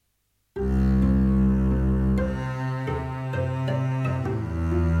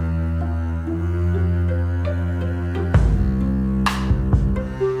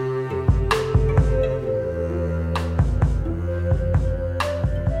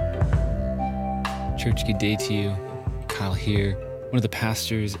Church, good day to you. Kyle here, one of the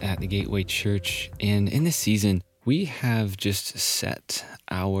pastors at the Gateway Church. And in this season, we have just set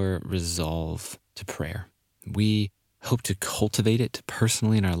our resolve to prayer. We hope to cultivate it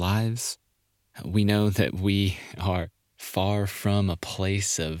personally in our lives. We know that we are far from a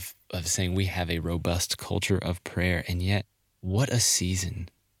place of saying we have a robust culture of prayer. And yet, what a season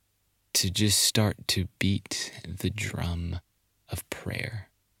to just start to beat the drum of prayer.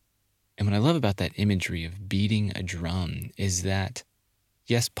 And what I love about that imagery of beating a drum is that,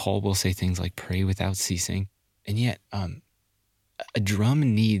 yes, Paul will say things like pray without ceasing, and yet a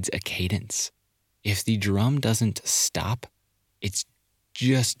drum needs a cadence. If the drum doesn't stop, it's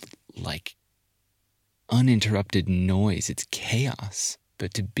just like uninterrupted noise. It's chaos.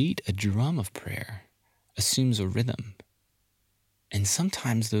 But to beat a drum of prayer assumes a rhythm. And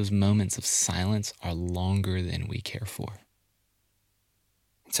sometimes those moments of silence are longer than we care for.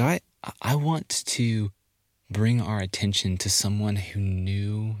 So I want to bring our attention to someone who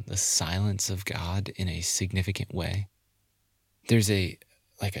knew the silence of God in a significant way. There's a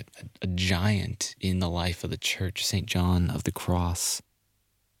giant in the life of the church, St. John of the Cross.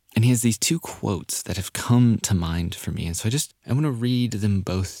 And he has these two quotes that have come to mind for me. And so I want to read them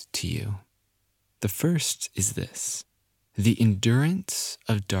both to you. The first is this: the endurance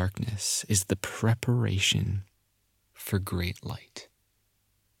of darkness is the preparation for great light.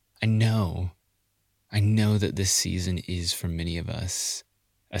 I know that this season is, for many of us,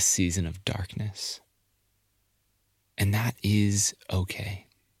 a season of darkness. And that is okay.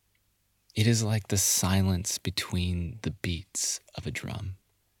 It is like the silence between the beats of a drum.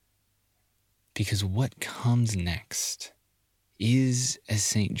 Because what comes next is, as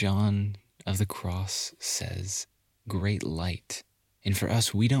St. John of the Cross says, great light. And for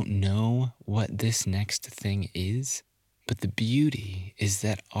us, we don't know what this next thing is. But the beauty is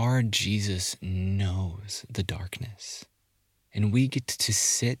that our Jesus knows the darkness. And we get to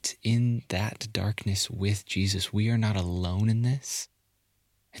sit in that darkness with Jesus. We are not alone in this.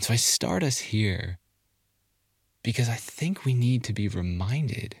 And so I start us here because I think we need to be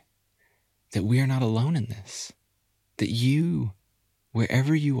reminded that we are not alone in this. That you,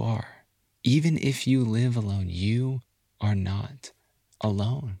 wherever you are, even if you live alone, you are not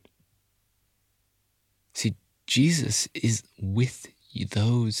alone. See, Jesus is with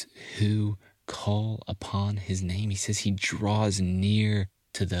those who call upon his name. He says he draws near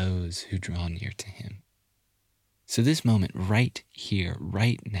to those who draw near to him. So this moment right here,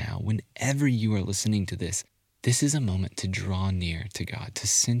 right now, whenever you are listening to this, this is a moment to draw near to God, to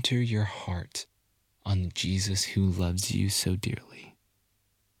center your heart on Jesus who loves you so dearly.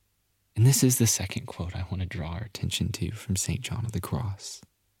 And this is the second quote I want to draw our attention to from St. John of the Cross.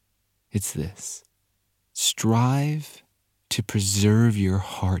 It's this: strive to preserve your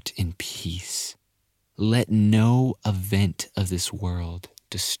heart in peace. Let no event of this world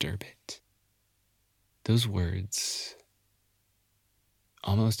disturb it. Those words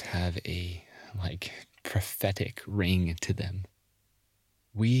almost have a prophetic ring to them.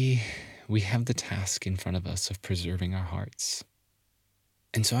 We have the task in front of us of preserving our hearts.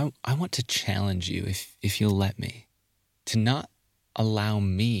 And so I want to challenge you, if you'll let me, to not allow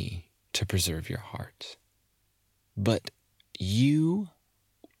me to preserve your heart. But you,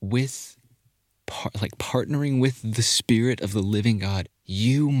 partnering with the Spirit of the living God,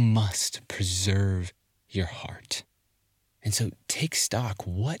 you must preserve your heart. And so take stock.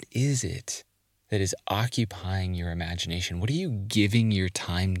 What is it that is occupying your imagination? What are you giving your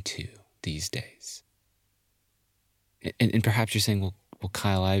time to these days? And perhaps you're saying, well,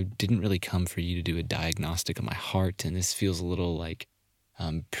 Kyle, I didn't really come for you to do a diagnostic of my heart, and this feels a little like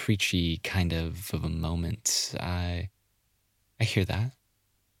preachy kind of a moment. I hear that.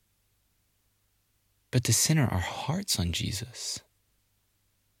 But to center our hearts on Jesus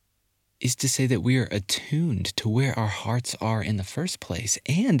is to say that we are attuned to where our hearts are in the first place.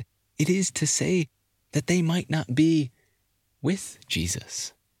 And it is to say that they might not be with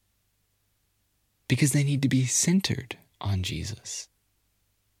Jesus because they need to be centered on Jesus.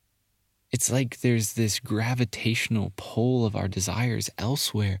 It's like there's this gravitational pull of our desires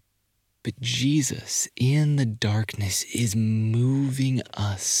elsewhere, but Jesus in the darkness is moving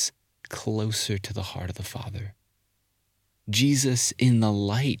us closer to the heart of the Father. Jesus in the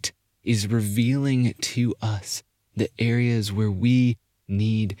light is revealing to us the areas where we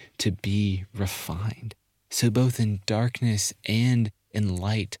need to be refined. So both in darkness and in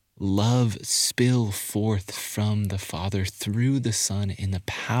light, love spill forth from the Father through the Son in the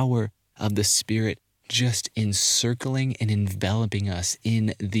power of the Spirit, just encircling and enveloping us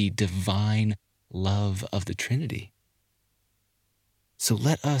in the divine love of the Trinity. So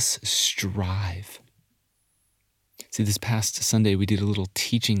let us strive See, this past Sunday, we did a little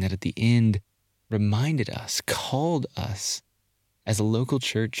teaching that at the end reminded us, called us as a local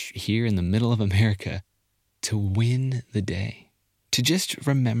church here in the middle of America to win the day, to just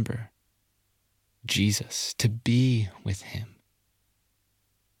remember Jesus, to be with him.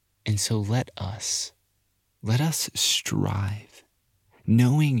 And so let us strive,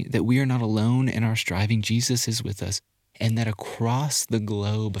 knowing that we are not alone in our striving. Jesus is with us, and that across the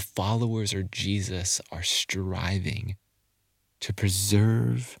globe, followers of Jesus are striving to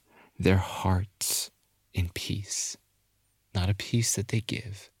preserve their hearts in peace. Not a peace that they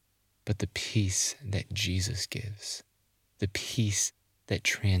give, but the peace that Jesus gives, the peace that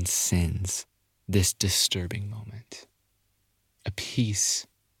transcends this disturbing moment, a peace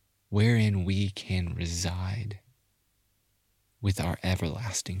wherein we can reside with our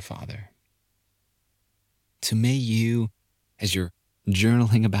everlasting Father. So may you, as you're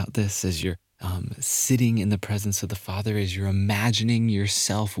journaling about this, as you're sitting in the presence of the Father, as you're imagining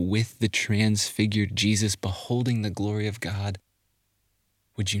yourself with the transfigured Jesus, beholding the glory of God,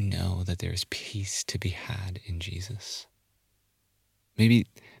 would you know that there is peace to be had in Jesus?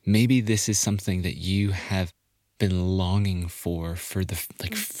 Maybe this is something that you have been longing for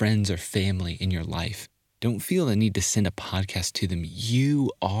the friends or family in your life. Don't feel the need to send a podcast to them.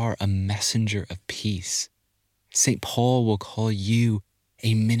 You are a messenger of peace. St. Paul will call you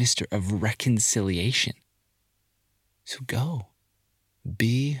a minister of reconciliation. So go,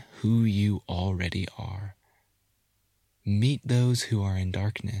 be who you already are. Meet those who are in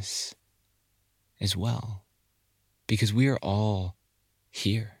darkness as well, because we are all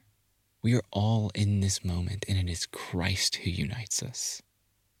here. We are all in this moment, and it is Christ who unites us.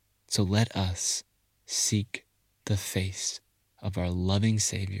 So let us seek the face of our loving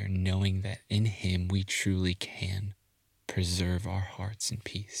Savior, knowing that in him we truly can preserve our hearts in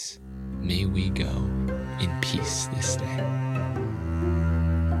peace. May we go in peace this day.